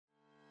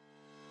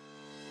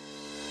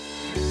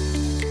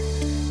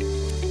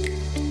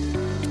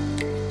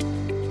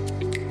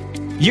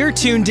You're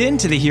tuned in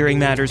to the Hearing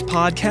Matters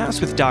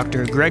podcast with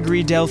Dr.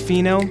 Gregory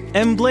Delfino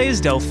and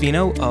Blaise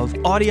Delfino of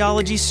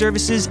Audiology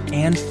Services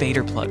and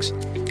Fader Plugs,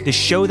 the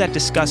show that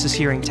discusses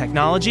hearing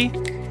technology,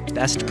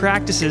 best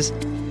practices,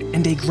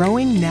 and a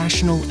growing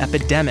national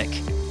epidemic,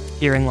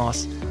 hearing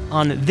loss.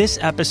 On this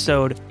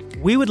episode,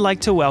 we would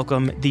like to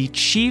welcome the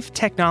Chief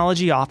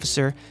Technology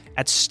Officer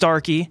at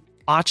Starkey,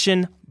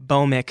 Achin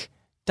Bhowmick.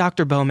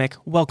 Dr. Bhowmick,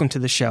 welcome to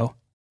the show.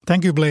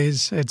 Thank you,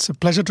 Blaise. It's a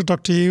pleasure to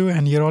talk to you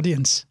and your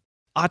audience.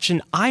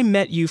 Achin, I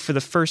met you for the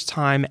first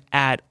time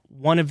at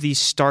one of these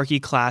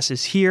Starkey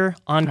classes here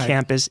on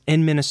campus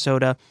in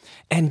Minnesota.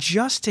 And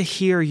just to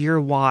hear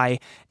your why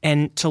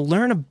and to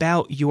learn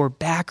about your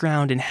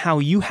background and how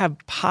you have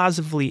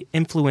positively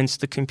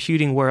influenced the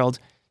computing world,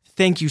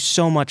 thank you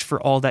so much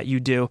for all that you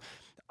do.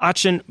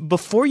 Achin,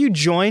 before you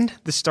joined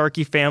the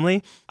Starkey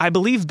family, I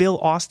believe Bill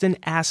Austin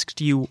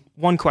asked you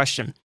one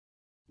question.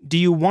 Do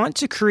you want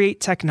to create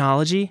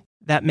technology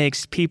that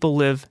makes people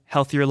live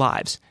healthier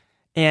lives?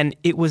 And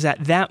it was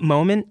at that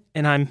moment,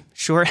 and I'm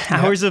sure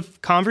hours of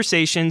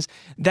conversations,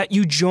 that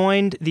you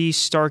joined the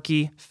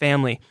Starkey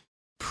family.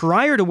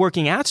 Prior to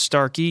working at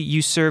Starkey,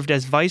 you served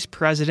as Vice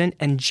President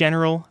and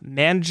General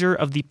Manager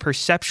of the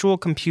Perceptual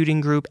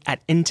Computing Group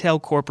at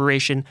Intel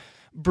Corporation.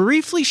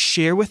 Briefly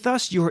share with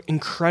us your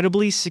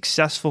incredibly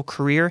successful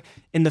career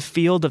in the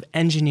field of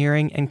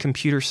engineering and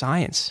computer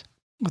science.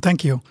 Well,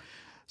 thank you.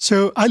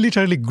 So I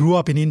literally grew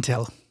up in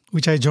Intel,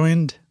 which I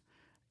joined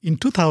in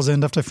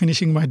 2000 after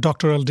finishing my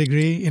doctoral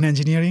degree in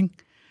engineering.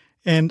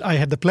 And I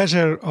had the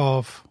pleasure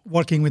of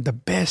working with the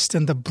best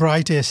and the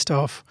brightest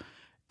of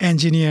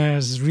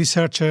engineers,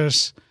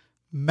 researchers,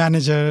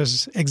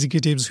 managers,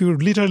 executives who were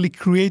literally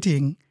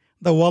creating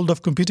the world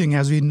of computing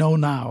as we know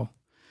now.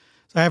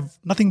 So I have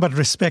nothing but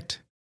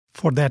respect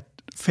for that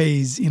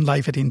phase in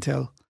life at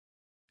Intel.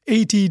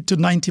 80 to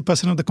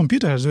 90% of the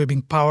computers were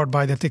being powered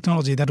by the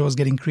technology that was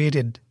getting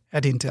created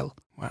at Intel.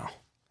 Wow.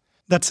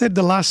 That said,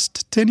 the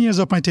last 10 years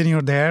of my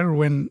tenure there,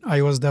 when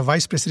I was the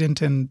Vice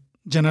President and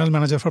General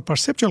Manager for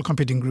Perceptual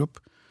Computing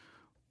Group,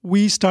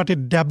 we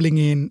started dabbling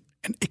in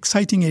an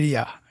exciting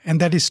area,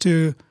 and that is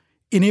to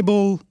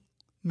enable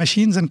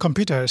machines and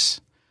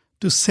computers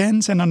to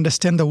sense and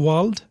understand the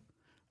world,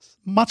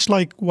 much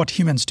like what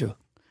humans do.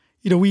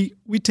 You know,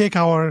 we take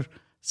our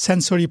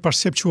sensory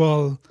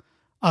perceptual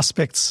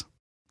aspects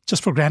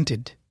just for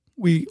granted.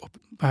 We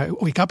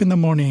wake up in the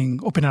morning,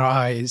 open our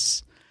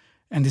eyes,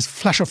 and this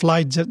flash of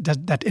light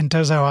that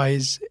enters our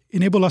eyes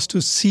enable us to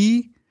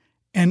see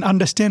and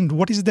understand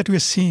what is it that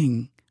we're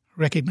seeing,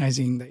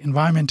 recognizing the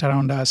environment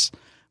around us,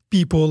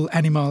 people,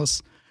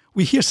 animals.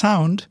 We hear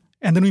sound,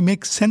 and then we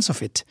make sense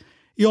of it.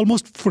 You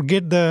almost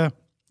forget the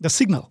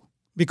signal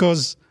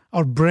because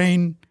our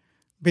brain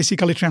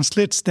basically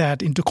translates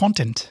that into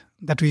content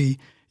that we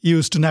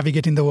use to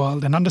navigate in the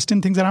world and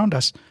understand things around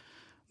us.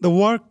 The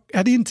work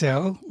at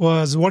Intel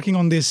was working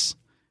on this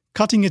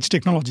cutting-edge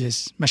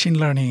technologies, machine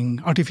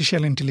learning,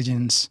 artificial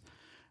intelligence,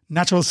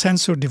 natural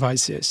sensor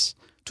devices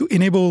to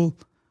enable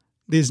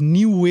this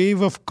new wave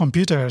of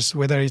computers,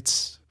 whether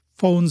it's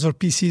phones or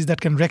PCs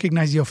that can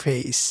recognize your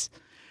face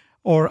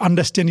or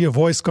understand your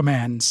voice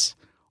commands,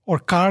 or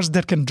cars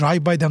that can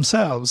drive by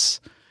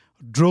themselves,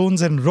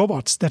 drones and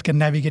robots that can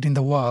navigate in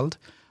the world.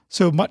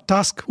 So my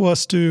task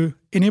was to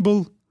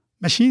enable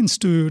machines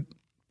to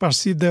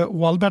perceive the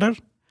world better.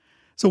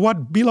 So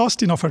what Bill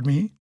Austin offered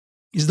me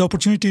is the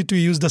opportunity to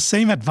use the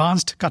same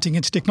advanced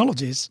cutting-edge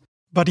technologies,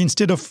 but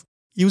instead of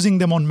using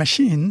them on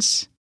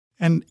machines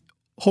and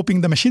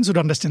hoping the machines would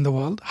understand the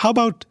world, how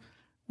about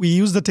we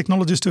use the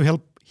technologies to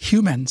help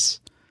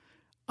humans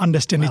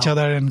understand each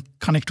other and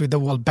connect with the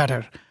world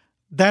better?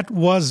 That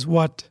was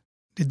what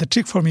did the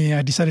trick for me.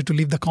 I decided to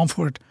leave the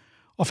comfort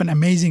of an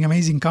amazing,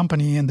 amazing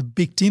company and the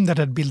big team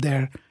that I'd built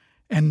there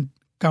and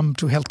come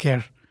to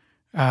healthcare,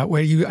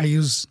 where I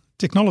use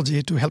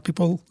technology to help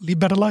people live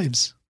better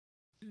lives.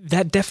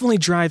 That definitely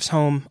drives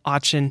home,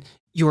 Achin,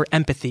 your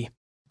empathy,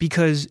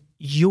 because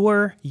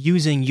you're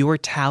using your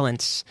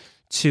talents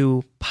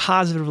to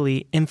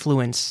positively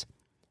influence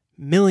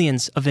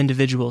millions of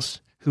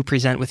individuals who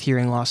present with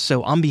hearing loss.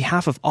 So on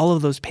behalf of all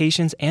of those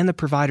patients and the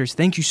providers,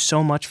 thank you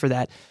so much for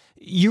that.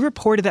 You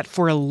reported that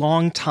for a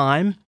long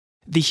time,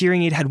 the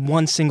hearing aid had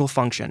one single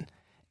function,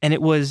 and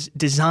it was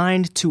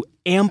designed to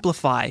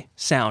amplify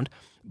sound.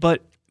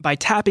 But by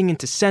tapping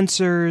into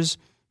sensors,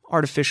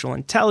 artificial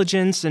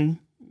intelligence, and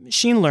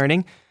machine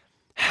learning,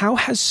 how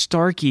has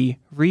Starkey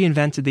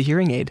reinvented the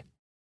hearing aid?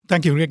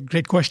 Thank you.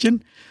 Great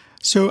question.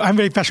 So I'm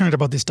very passionate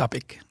about this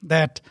topic,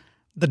 that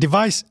the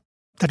device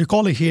that we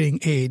call a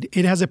hearing aid,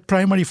 it has a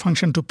primary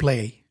function to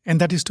play,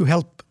 and that is to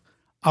help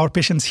our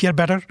patients hear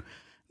better.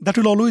 That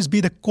will always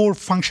be the core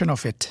function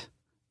of it.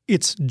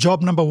 It's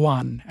job number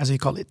one, as we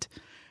call it.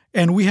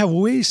 And we have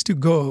ways to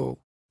go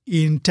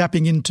in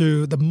tapping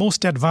into the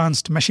most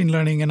advanced machine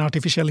learning and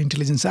artificial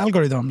intelligence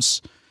algorithms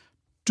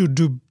to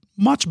do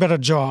much better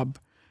job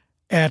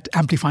at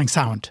amplifying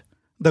sound.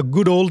 The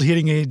good old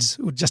hearing aids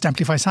would just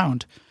amplify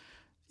sound.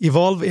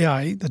 Evolve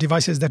AI, the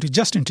devices that we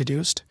just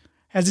introduced,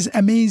 has this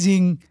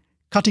amazing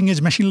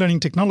cutting-edge machine learning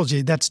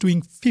technology that's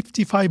doing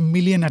 55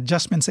 million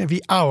adjustments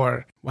every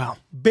hour. Wow.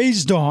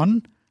 Based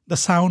on the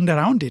sound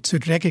around it. So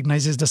it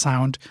recognizes the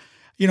sound.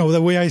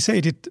 The way I say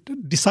it,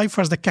 it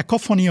deciphers the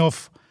cacophony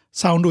of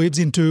sound waves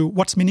into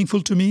what's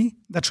meaningful to me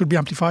that should be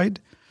amplified,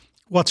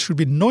 what should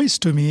be noise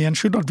to me and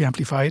should not be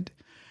amplified.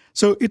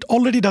 So it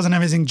already does an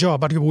amazing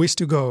job, but we have ways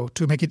to go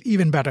to make it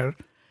even better.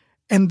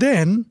 And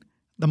then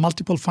the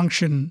multiple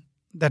function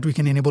that we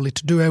can enable it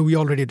to do, and we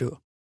already do.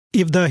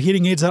 If the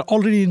hearing aids are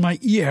already in my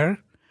ear,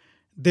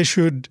 they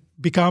should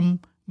become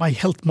my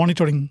health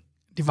monitoring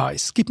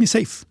device. Keep me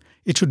safe.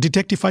 It should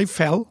detect if I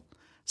fell,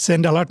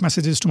 send alert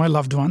messages to my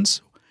loved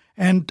ones.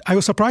 And I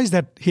was surprised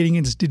that hearing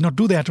aids did not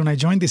do that when I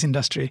joined this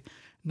industry.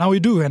 Now we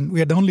do, and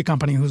we are the only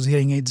company whose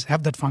hearing aids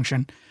have that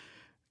function.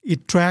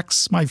 It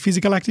tracks my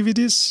physical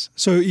activities.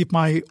 So if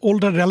my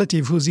older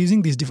relative who's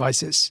using these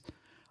devices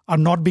are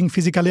not being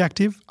physically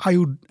active, I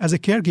would, as a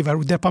caregiver,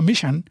 with their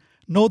permission,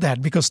 know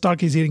that because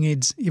Starkey's hearing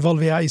aids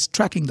Evolve AI is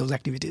tracking those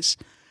activities.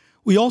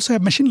 We also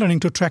have machine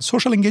learning to track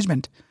social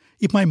engagement.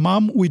 If my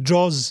mom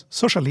withdraws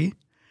socially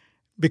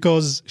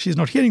because she's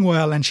not hearing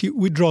well and she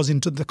withdraws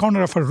into the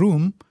corner of her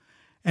room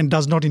and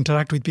does not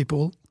interact with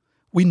people,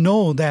 we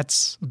know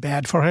that's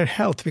bad for her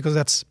health because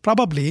that's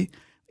probably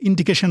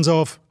indications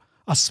of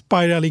a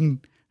spiraling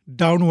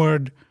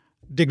downward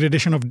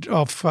degradation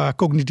of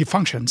cognitive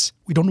functions.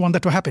 We don't want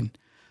that to happen.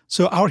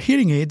 So our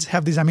hearing aids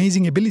have this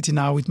amazing ability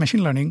now with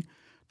machine learning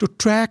to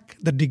track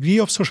the degree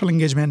of social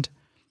engagement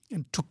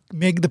and to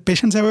make the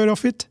patients aware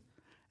of it,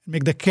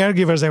 make the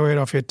caregivers aware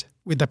of it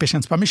with the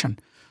patient's permission.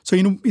 So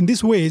in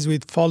these ways,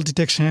 with fall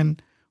detection,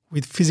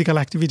 with physical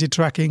activity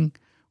tracking,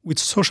 with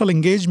social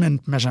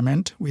engagement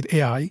measurement with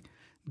AI,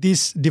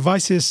 these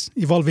devices,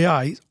 Evolve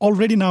AI,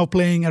 already now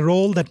playing a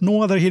role that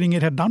no other hearing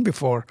aid had done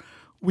before,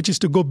 which is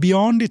to go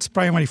beyond its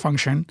primary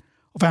function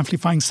of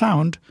amplifying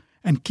sound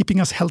and keeping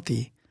us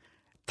healthy.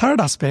 Third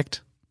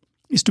aspect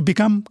is to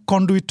become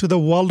conduit to the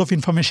world of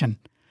information.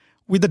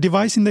 With the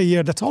device in the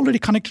ear that's already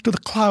connected to the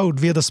cloud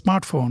via the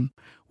smartphone,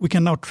 we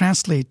can now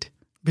translate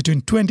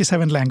between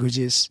 27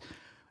 languages.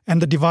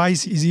 And the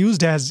device is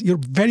used as your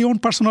very own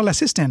personal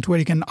assistant where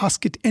you can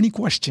ask it any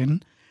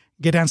question,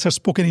 get answers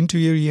spoken into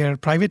your ear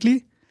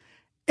privately,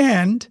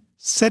 and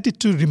set it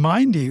to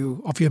remind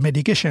you of your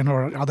medication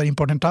or other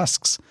important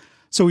tasks.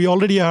 So we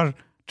already are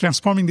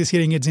transforming these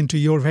hearing aids into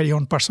your very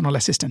own personal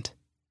assistant.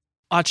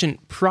 Achin,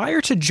 prior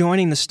to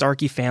joining the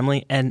Starkey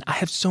family, and I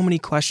have so many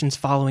questions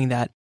following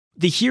that,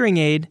 the hearing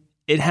aid,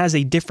 it has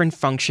a different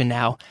function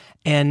now.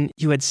 And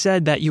you had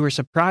said that you were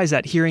surprised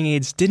that hearing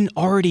aids didn't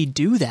already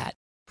do that.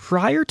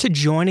 Prior to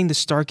joining the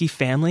Starkey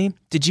family,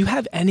 did you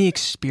have any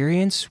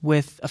experience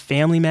with a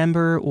family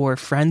member or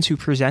friends who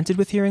presented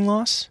with hearing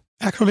loss?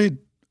 Actually,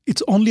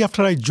 it's only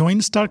after I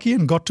joined Starkey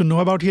and got to know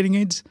about hearing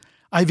aids,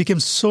 I became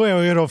so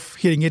aware of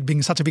hearing aid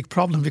being such a big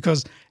problem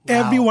because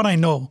everyone I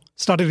know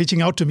started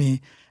reaching out to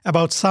me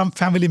about some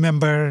family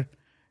member,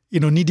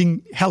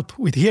 needing help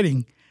with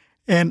hearing.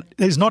 And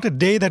there's not a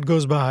day that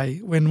goes by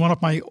when one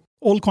of my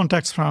old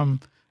contacts from,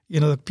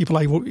 the people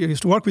I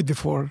used to work with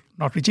before,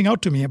 not reaching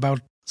out to me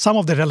about some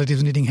of their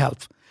relatives needing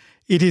help.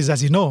 It is,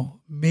 as you know,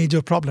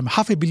 major problem.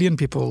 500 million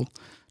people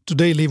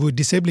today live with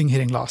disabling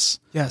hearing loss.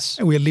 Yes.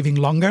 And we are living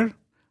longer.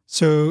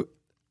 So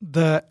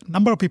the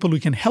number of people we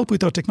can help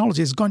with our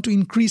technology is going to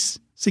increase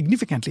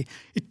significantly.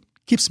 It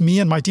keeps me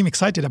and my team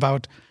excited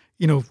about,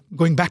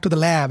 going back to the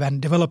lab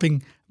and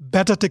developing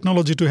better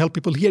technology to help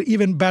people hear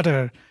even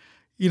better,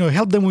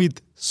 help them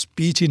with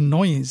speech in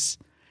noise.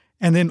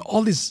 And then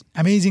all these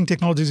amazing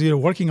technologies we are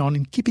working on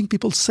in keeping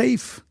people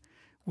safe.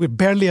 We're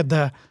barely at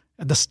the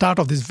start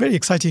of this very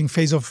exciting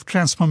phase of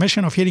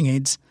transformation of hearing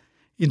aids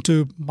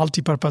into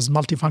multi-purpose,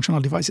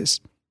 multifunctional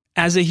devices.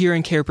 As a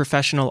hearing care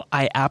professional,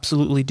 I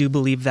absolutely do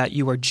believe that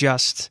you are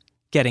just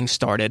getting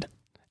started.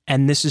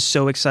 And this is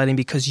so exciting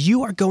because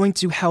you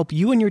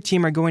and your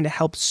team are going to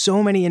help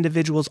so many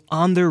individuals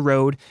on their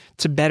road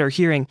to better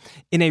hearing.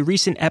 In a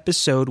recent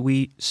episode,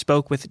 we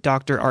spoke with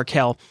Dr.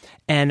 Arkell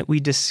and we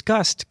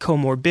discussed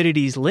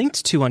comorbidities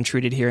linked to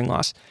untreated hearing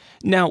loss.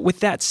 Now,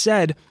 with that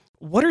said,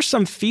 what are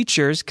some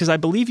features, because I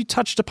believe you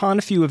touched upon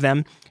a few of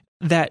them,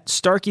 that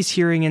Starkey's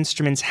hearing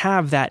instruments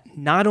have that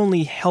not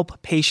only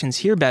help patients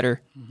hear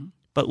better,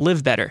 but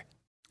live better?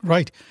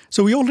 Right.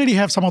 So we already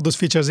have some of those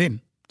features in.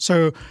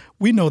 So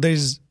we know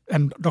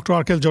and Dr.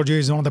 Arkell Georgiou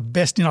is one of the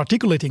best in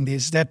articulating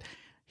this, that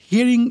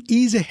hearing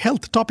is a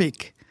health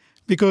topic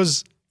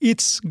because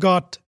it's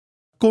got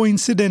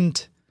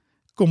coincident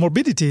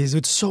comorbidities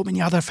with so many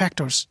other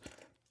factors.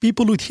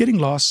 People with hearing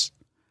loss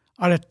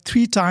are at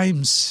 3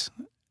 times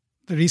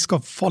the risk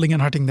of falling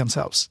and hurting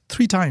themselves.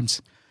 3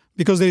 times.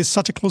 Because there is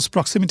such a close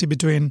proximity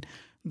between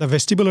the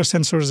vestibular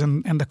sensors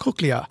and the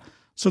cochlea.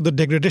 So the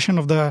degradation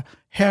of the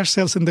hair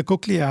cells in the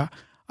cochlea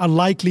are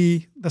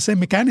likely the same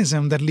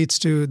mechanism that leads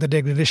to the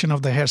degradation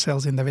of the hair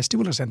cells in the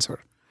vestibular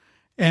sensor.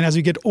 And as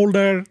we get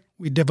older,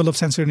 we develop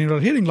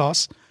sensorineural hearing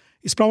loss.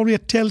 It's probably a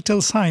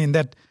telltale sign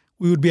that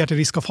we would be at a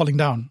risk of falling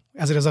down.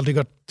 As a result, we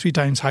got 3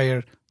 times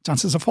higher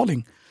chances of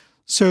falling.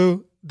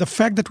 So the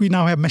fact that we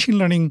now have machine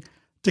learning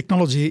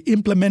technology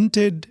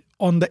implemented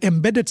on the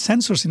embedded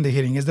sensors in the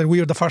hearing aids, that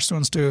we are the first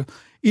ones to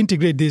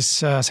integrate these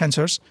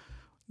sensors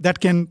that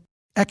can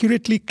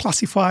accurately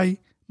classify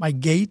my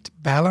gait,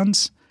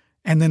 balance,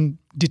 and then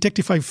detect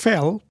if I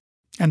fell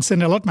and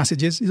send alert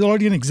messages, is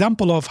already an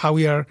example of how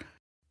we are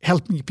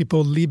helping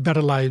people live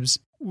better lives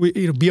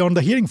beyond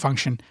the hearing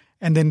function,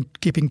 and then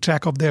keeping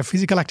track of their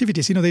physical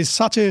activities. There's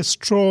such a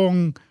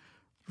strong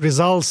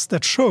results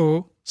that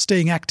show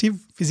staying active,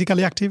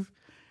 physically active,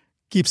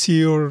 keeps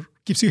you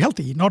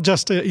healthy, not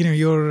just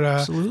your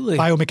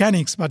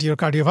biomechanics, but your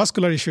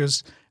cardiovascular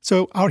issues.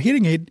 So our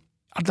hearing aid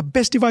are the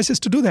best devices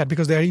to do that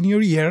because they are in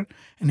your ear,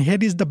 and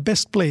head is the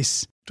best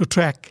place to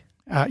track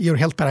your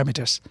health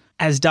parameters.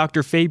 As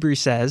Dr. Fabry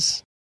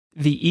says,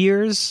 the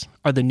ears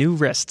are the new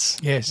wrists.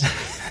 Yes.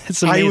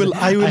 It's amazing.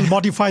 I will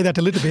modify that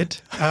a little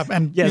bit.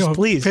 Yes,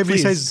 please. Fabry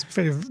says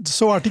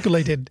so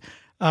articulated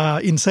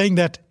in saying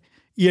that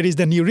ear is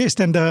the new wrist.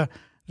 And the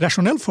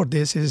rationale for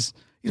this is,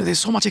 there's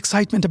so much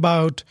excitement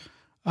about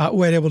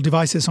wearable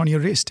devices on your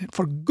wrist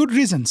for good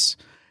reasons.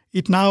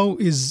 It now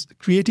is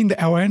creating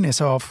the awareness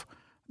of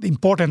the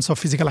importance of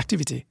physical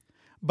activity.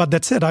 But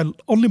that said,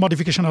 only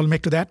modification I'll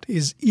make to that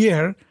is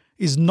ear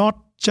is not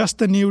just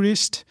the new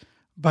wrist,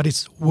 but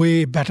it's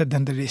way better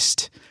than the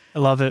wrist. I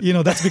love it.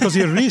 That's because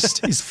your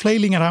wrist is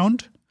flailing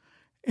around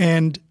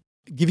and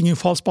giving you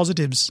false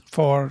positives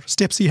for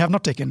steps you have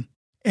not taken.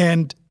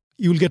 And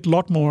you will get a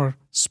lot more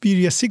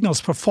spurious signals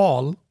for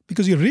fall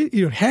because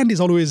your hand is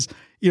always,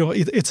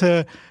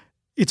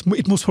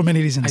 it moves for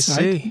many reasons.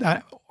 I see.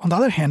 Right? On the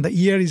other hand, the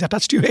ear is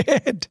attached to your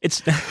head.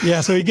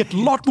 So you get a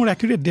lot more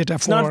accurate data.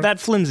 It's not that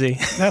flimsy.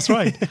 That's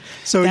right.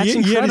 So That's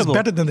ear is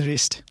better than the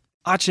wrist.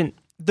 Achin,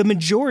 the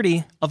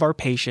majority of our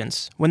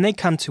patients, when they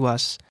come to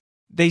us,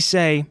 they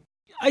say,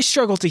 I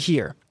struggle to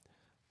hear,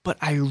 but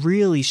I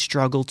really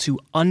struggle to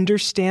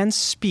understand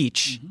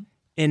speech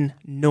in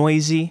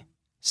noisy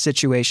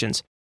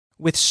situations.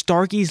 With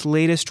Starkey's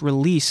latest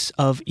release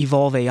of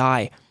Evolve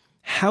AI,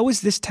 how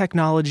is this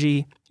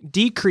technology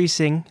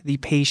decreasing the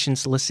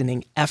patient's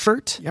listening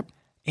effort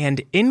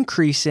and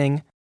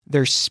increasing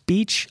their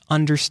speech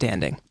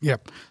understanding?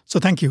 Yep. So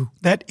thank you.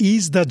 That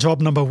is the job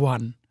number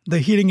one. The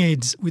hearing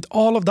aids, with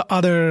all of the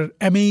other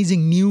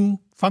amazing new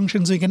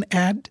functions we can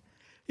add,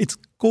 its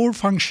core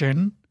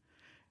function,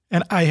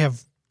 and I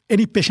have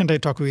any patient I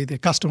talk with, the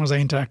customers I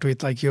interact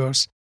with like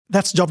yours,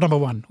 that's job number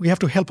one. We have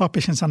to help our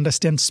patients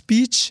understand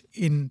speech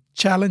in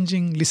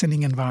challenging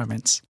listening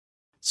environments.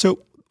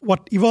 So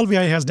what Evolve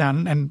AI has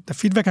done, and the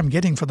feedback I'm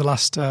getting for the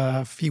last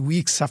few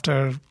weeks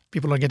after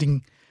people are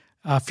getting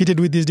fitted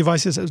with these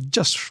devices, is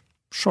just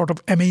short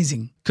of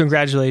amazing.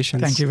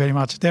 Congratulations. Thank you very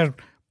much. They're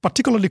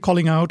particularly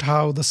calling out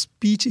how the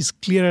speech is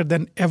clearer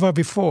than ever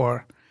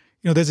before.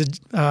 There's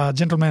a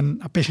gentleman,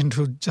 a patient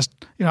who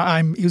just,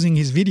 I'm using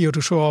his video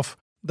to show off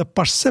the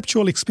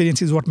perceptual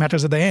experience is what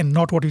matters at the end,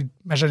 not what we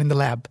measure in the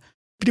lab.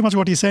 Pretty much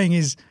what he's saying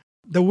is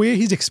the way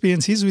his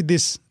experience is with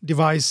this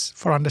device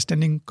for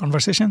understanding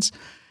conversations,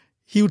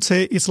 he would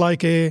say it's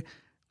like a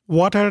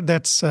water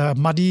that's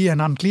muddy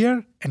and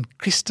unclear and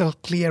crystal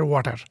clear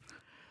water.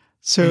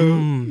 So,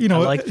 I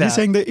like that. He's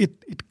saying that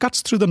it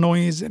cuts through the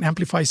noise and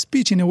amplifies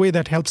speech in a way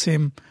that helps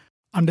him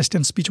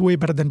understand speech way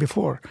better than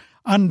before.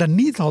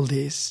 Underneath all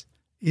this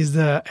is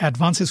the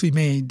advances we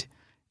made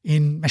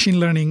in machine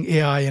learning,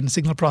 AI, and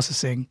signal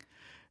processing.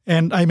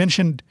 And I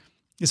mentioned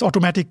these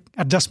automatic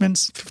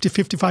adjustments,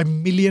 55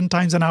 million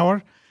times an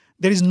hour.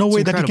 There is no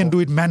way that you can do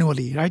it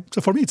manually, right?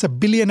 So for me, it's 1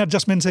 billion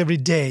adjustments every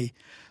day.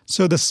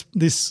 So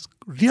this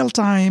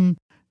real-time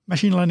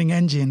machine learning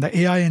engine, the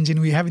AI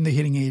engine we have in the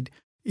hearing aid,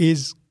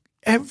 is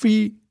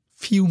every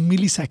few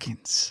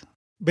milliseconds,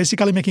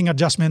 basically making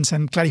adjustments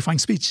and clarifying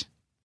speech.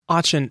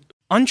 Achin,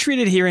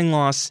 untreated hearing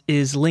loss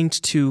is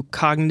linked to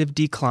cognitive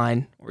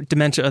decline or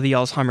dementia of the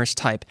Alzheimer's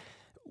type.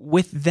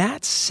 With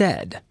that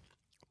said,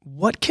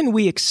 what can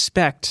we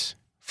expect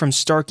from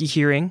Starkey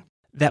Hearing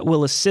that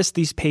will assist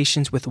these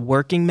patients with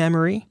working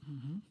memory,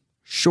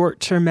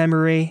 short-term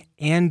memory,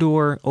 and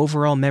or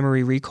overall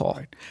memory recall?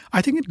 Right.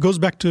 I think it goes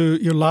back to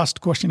your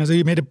last question, as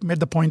you made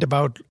the point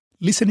about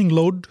listening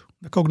load,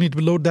 the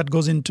cognitive load that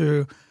goes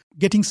into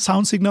getting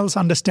sound signals,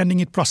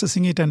 understanding it,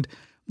 processing it, and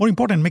more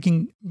important,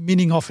 making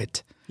meaning of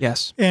it.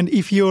 Yes. And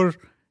if you're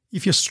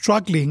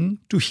struggling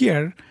to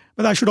hear,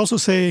 but I should also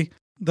say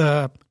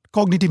the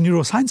cognitive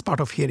neuroscience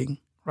part of hearing,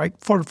 right?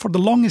 For the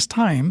longest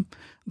time,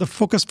 the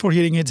focus for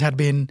hearing aids had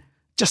been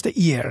just the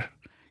ear.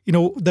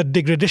 The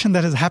degradation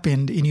that has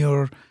happened in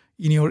your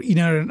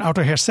inner and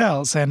outer hair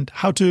cells and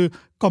how to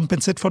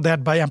compensate for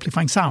that by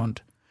amplifying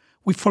sound.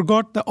 We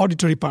forgot the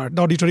auditory part,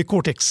 the auditory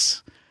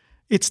cortex.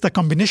 It's the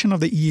combination of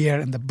the ear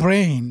and the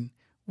brain,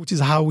 which is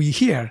how we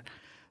hear.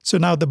 So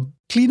now the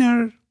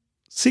cleaner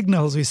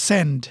signals we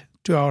send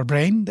to our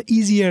brain, the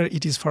easier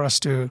it is for us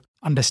to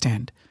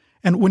understand.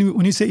 And when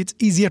you say it's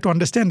easier to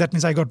understand, that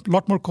means I got a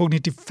lot more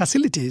cognitive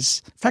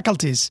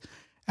faculties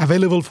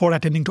available for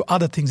attending to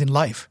other things in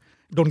life.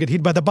 Don't get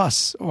hit by the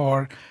bus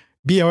or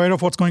be aware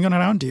of what's going on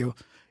around you.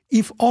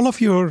 If all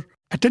of your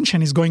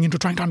attention is going into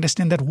trying to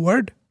understand that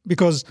word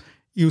because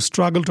you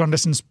struggle to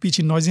understand speech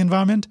in noisy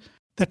environment,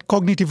 that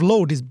cognitive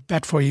load is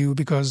bad for you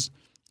because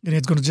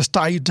it's going to just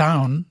tie you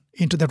down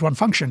into that one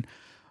function.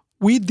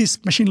 With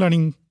these machine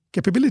learning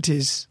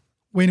capabilities,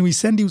 when we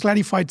send you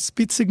clarified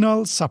speech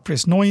signals,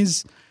 suppress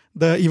noise,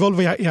 the Evolve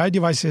AI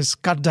devices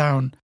cut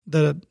down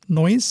the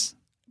noise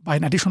by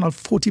an additional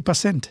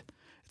 40%.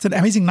 It's an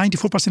amazing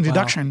 94%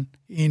 reduction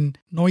in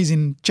noise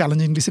in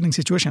challenging listening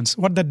situations.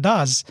 What that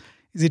does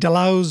is it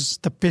allows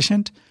the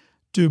patient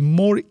to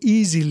more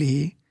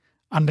easily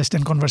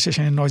understand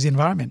conversation in a noisy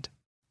environment.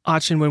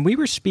 Achin, when we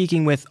were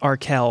speaking with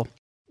Arkel,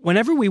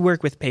 whenever we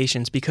work with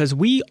patients, because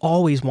we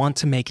always want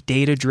to make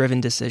data-driven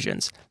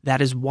decisions,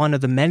 that is one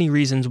of the many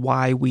reasons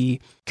why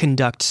we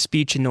conduct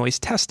speech and noise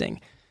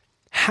testing.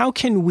 How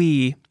can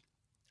we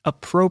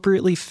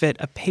appropriately fit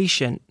a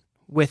patient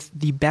with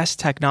the best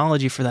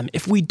technology for them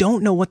if we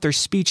don't know what their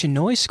speech and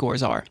noise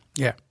scores are?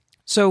 Yeah.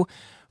 So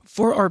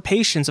for our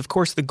patients, of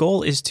course, the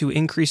goal is to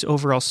increase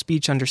overall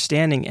speech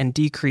understanding and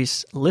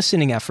decrease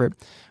listening effort,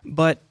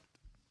 but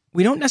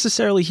we don't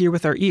necessarily hear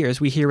with our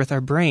ears, we hear with our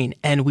brain,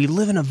 and we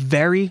live in a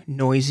very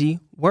noisy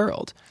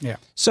world. Yeah.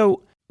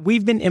 So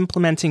we've been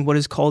implementing what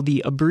is called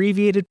the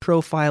abbreviated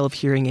profile of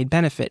hearing aid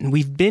benefit, and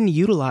we've been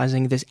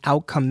utilizing this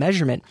outcome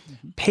measurement.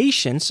 Mm-hmm.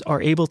 Patients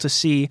are able to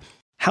see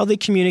how they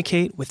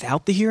communicate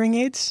without the hearing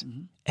aids,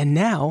 and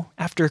now,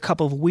 after a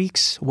couple of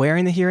weeks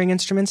wearing the hearing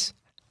instruments,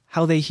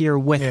 how they hear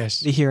with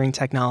the hearing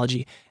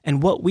technology.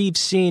 And what we've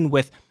seen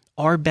with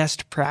our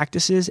best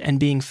practices and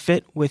being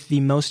fit with the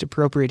most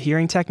appropriate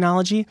hearing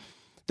technology,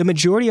 the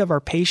majority of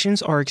our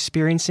patients are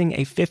experiencing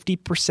a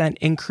 50%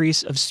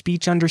 increase of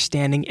speech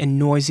understanding in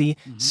noisy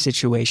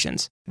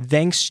situations,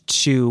 thanks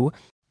to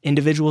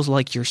individuals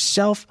like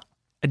yourself,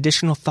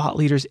 additional thought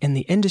leaders in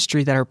the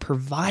industry that are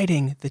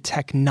providing the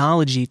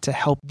technology to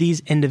help these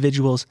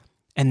individuals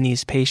and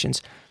these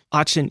patients.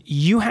 Achin,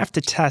 you have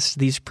to test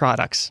these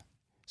products.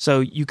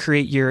 So you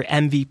create your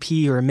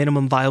MVP or a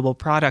minimum viable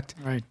product.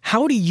 Right.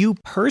 How do you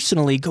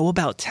personally go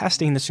about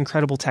testing this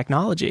incredible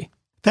technology?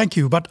 Thank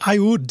you. But I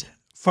would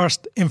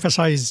first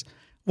emphasize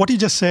what you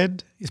just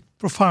said is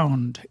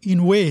profound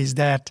in ways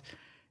that,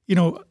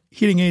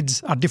 hearing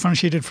aids are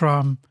differentiated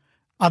from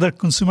other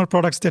consumer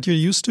products that you're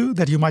used to,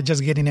 that you might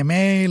just get in a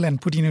mail and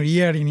put in your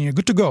ear and you're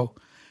good to go.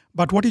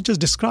 But what you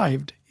just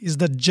described is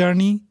the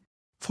journey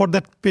for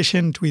that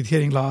patient with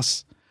hearing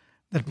loss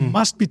that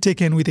must be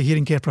taken with a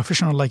hearing care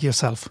professional like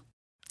yourself.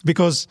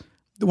 Because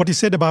what you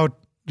said about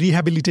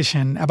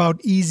rehabilitation,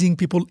 about easing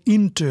people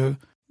into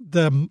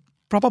the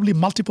probably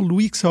multiple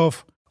weeks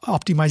of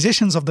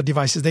optimizations of the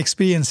devices, the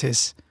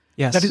experiences,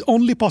 that is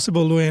only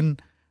possible when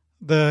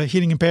the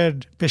hearing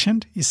impaired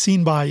patient is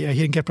seen by a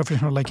hearing care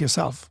professional like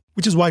yourself,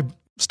 which is why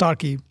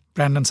Starkey,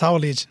 Brandon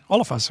Sawalij,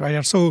 all of us, right,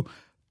 are so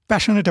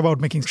passionate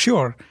about making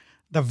sure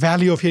the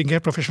value of hearing care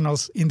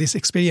professionals in this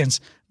experience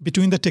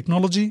between the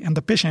technology and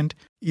the patient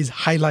is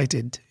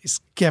highlighted,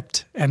 is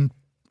kept and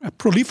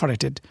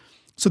proliferated.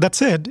 So that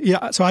said,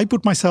 so I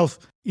put myself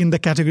in the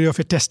category of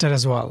a tester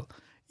as well.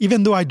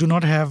 Even though I do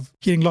not have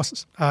hearing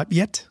loss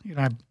yet,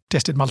 I've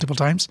tested multiple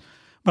times,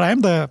 but I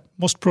am the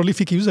most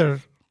prolific user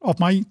of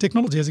my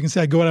technology. As you can see,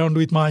 I go around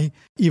with my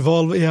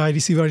Evolve AI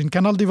receiver in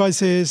canal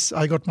devices.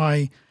 I got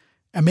my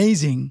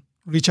amazing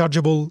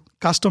rechargeable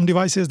custom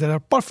devices that are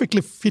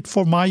perfectly fit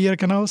for my ear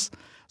canals.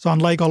 So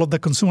unlike all of the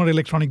consumer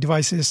electronic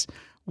devices,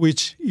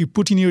 which you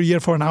put in your ear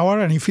for an hour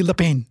and you feel the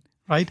pain,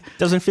 right?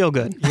 Doesn't feel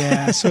good.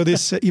 Yeah. So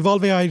this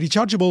Evolve AI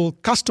rechargeable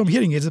custom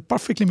hearing aids is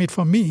perfectly made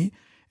for me,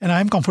 and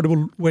I'm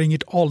comfortable wearing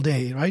it all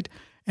day, right?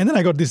 And then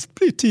I got this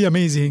pretty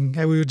amazing,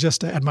 we were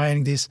just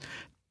admiring these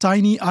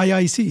tiny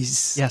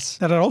IICs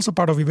that are also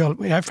part of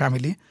Evolve AI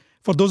family.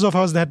 For those of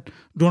us that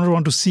don't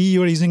want to see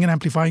you're using an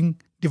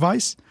amplifying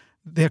device,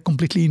 they're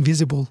completely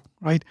invisible,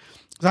 right?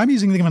 So I'm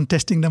using them and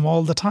testing them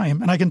all the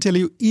time. And I can tell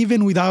you,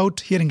 even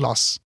without hearing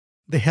loss,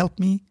 they help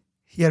me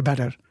hear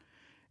better.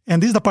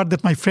 And this is the part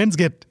that my friends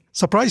get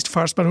surprised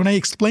first, but when I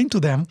explain to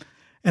them,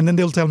 and then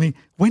they'll tell me,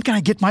 when can I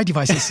get my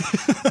devices?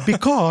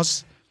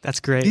 Because that's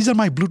great. These are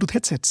my Bluetooth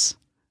headsets,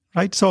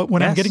 right? So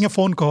when I'm getting a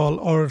phone call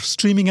or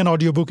streaming an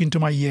audiobook into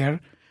my ear,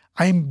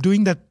 I'm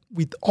doing that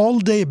with all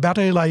day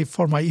battery life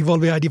for my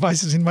Evolve AI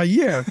devices in my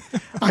ear.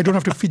 I don't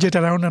have to fidget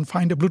around and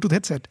find a Bluetooth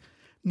headset.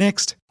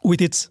 Next,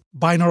 with its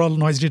binaural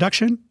noise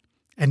reduction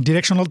and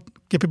directional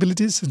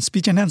capabilities and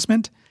speech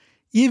enhancement,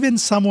 even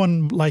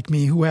someone like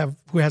me who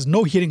has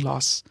no hearing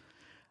loss,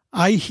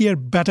 I hear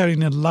better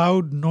in a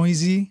loud,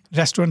 noisy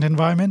restaurant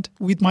environment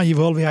with my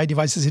Evolve AI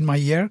devices in my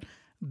ear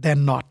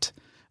than not,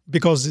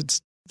 because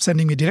it's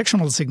sending me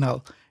directional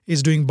signal,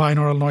 it's doing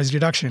binaural noise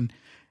reduction.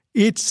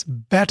 It's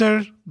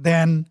better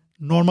than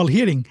normal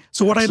hearing.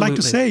 So what I like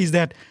to say is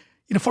that,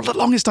 for the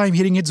longest time,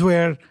 hearing aids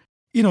were,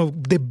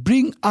 they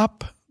bring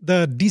up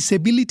the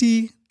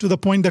disability to the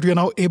point that we are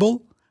now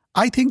able.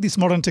 I think this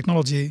modern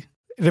technology,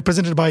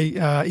 represented by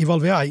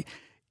Evolve AI,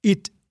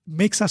 it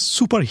makes us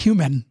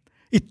superhuman.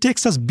 It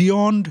takes us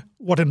beyond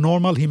what a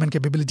normal human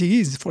capability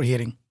is for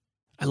hearing.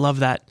 I love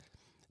that.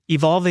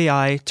 Evolve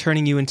AI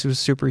turning you into a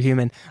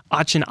superhuman.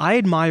 Achin, I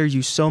admire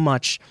you so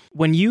much.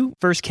 When you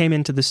first came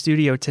into the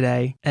studio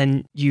today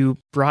and you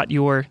brought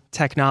your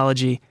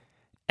technology,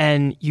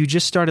 and you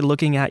just started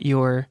looking at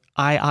your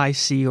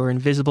IIC or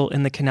invisible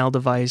in the canal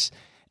device,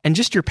 and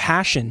just your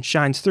passion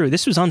shines through.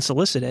 This was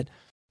unsolicited.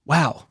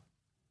 Wow.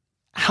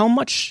 How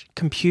much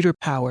computer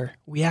power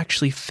we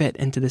actually fit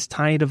into this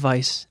tiny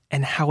device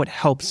and how it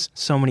helps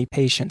so many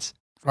patients.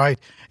 Right.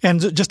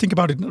 And just think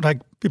about it. Like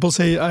people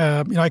say,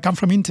 I come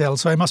from Intel,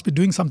 so I must be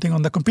doing something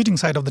on the computing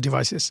side of the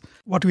devices.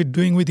 What we're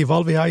doing with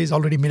Evolve AI is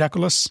already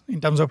miraculous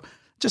in terms of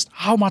just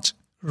how much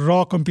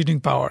raw computing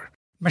power,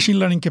 machine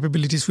learning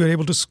capabilities we are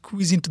able to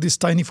squeeze into these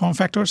tiny form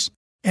factors.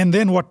 And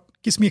then what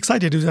gets me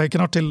excited is I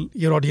cannot tell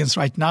your audience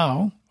right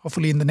now,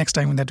 hopefully in the next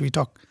time that we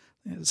talk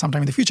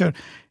sometime in the future,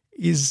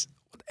 is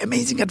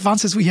amazing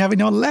advances we have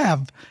in our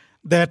lab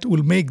that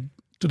will make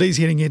today's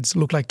hearing aids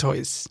look like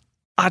toys.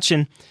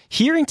 Achin,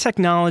 hearing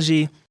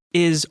technology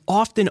is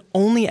often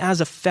only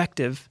as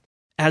effective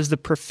as the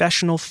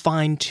professional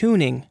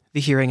fine-tuning the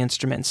hearing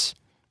instruments.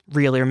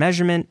 Real ear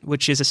measurement,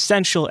 which is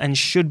essential and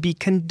should be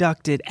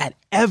conducted at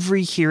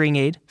every hearing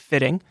aid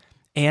fitting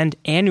and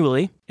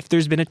annually if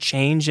there's been a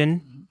change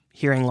in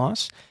hearing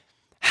loss.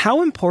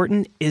 How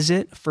important is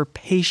it for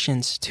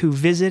patients to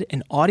visit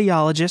an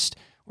audiologist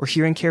or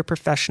hearing care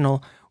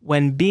professional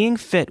when being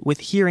fit with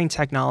hearing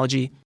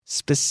technology,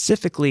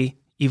 specifically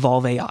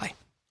Evolve AI?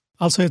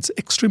 Also, it's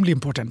extremely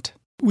important.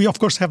 We, of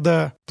course, have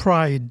the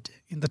pride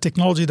in the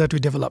technology that we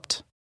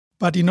developed.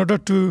 But in order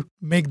to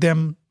make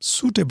them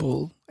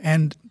suitable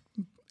and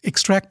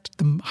extract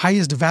the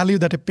highest value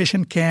that a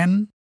patient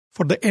can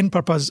for the end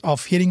purpose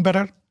of hearing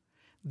better,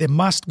 they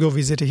must go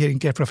visit a hearing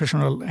care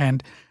professional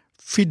and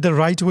fit the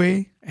right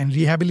way and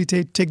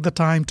rehabilitate, take the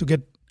time to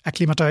get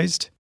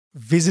acclimatized,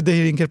 visit the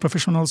hearing care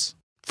professionals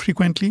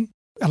frequently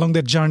along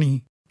their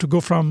journey to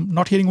go from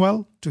not hearing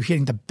well to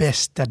hearing the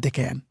best that they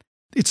can.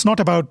 It's not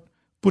about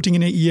putting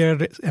in an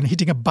ear and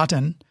hitting a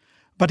button,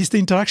 but it's the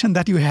interaction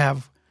that you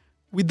have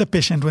with the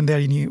patient when they're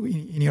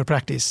in your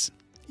practice,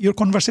 your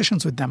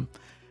conversations with them.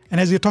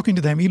 And as you're talking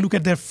to them, you look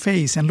at their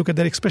face and look at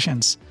their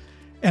expressions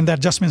and the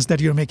adjustments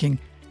that you're making.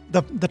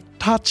 The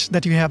touch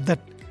that you have that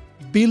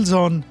builds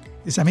on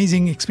this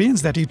amazing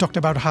experience that you talked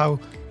about, how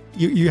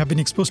you have been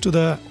exposed to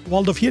the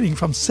world of hearing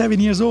from 7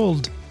 years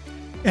old.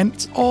 And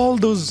it's all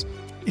those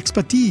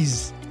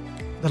expertise,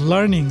 the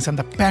learnings and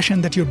the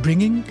passion that you're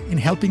bringing in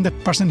helping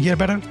that person hear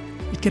better,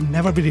 it can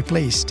never be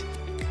replaced.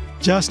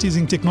 Just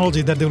using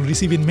technology that they'll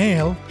receive in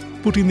mail,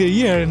 put in their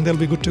ear, and they'll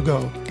be good to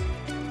go.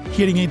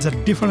 Hearing aids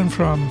are different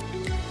from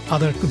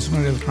other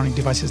consumer electronic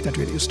devices that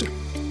we're used to.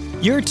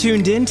 You're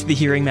tuned in to the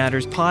Hearing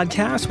Matters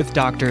podcast with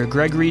Dr.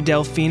 Gregory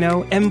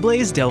Delfino and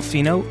Blaise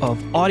Delfino of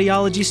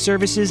Audiology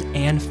Services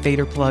and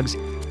Fader Plugs.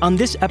 On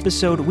this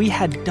episode, we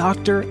had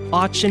Dr.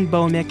 Achin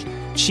Bhowmik,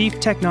 Chief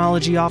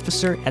Technology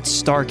Officer at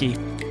Starkey.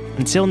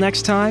 Until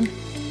next time,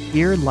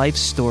 hear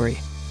life's story.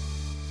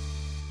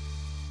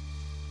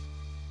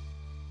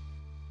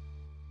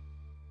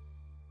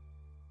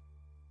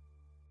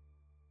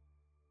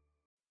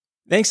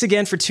 Thanks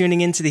again for tuning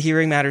in to the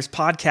Hearing Matters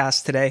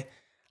podcast today.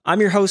 I'm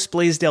your host,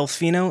 Blaise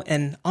Delfino,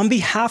 and on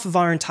behalf of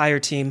our entire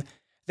team,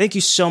 thank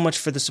you so much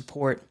for the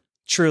support.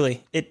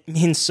 Truly, it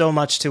means so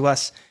much to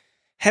us.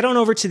 Head on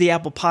over to the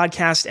Apple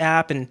Podcast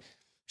app and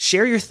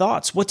share your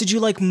thoughts. What did you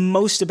like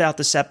most about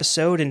this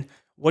episode, and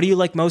what do you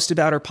like most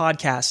about our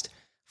podcast?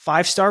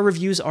 5-star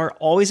reviews are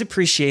always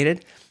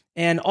appreciated.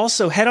 And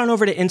also head on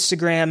over to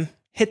Instagram,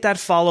 hit that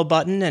follow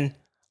button, and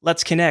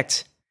let's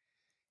connect.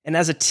 And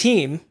as a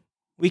team,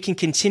 we can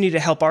continue to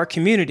help our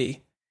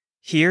community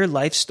hear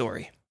life's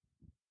story.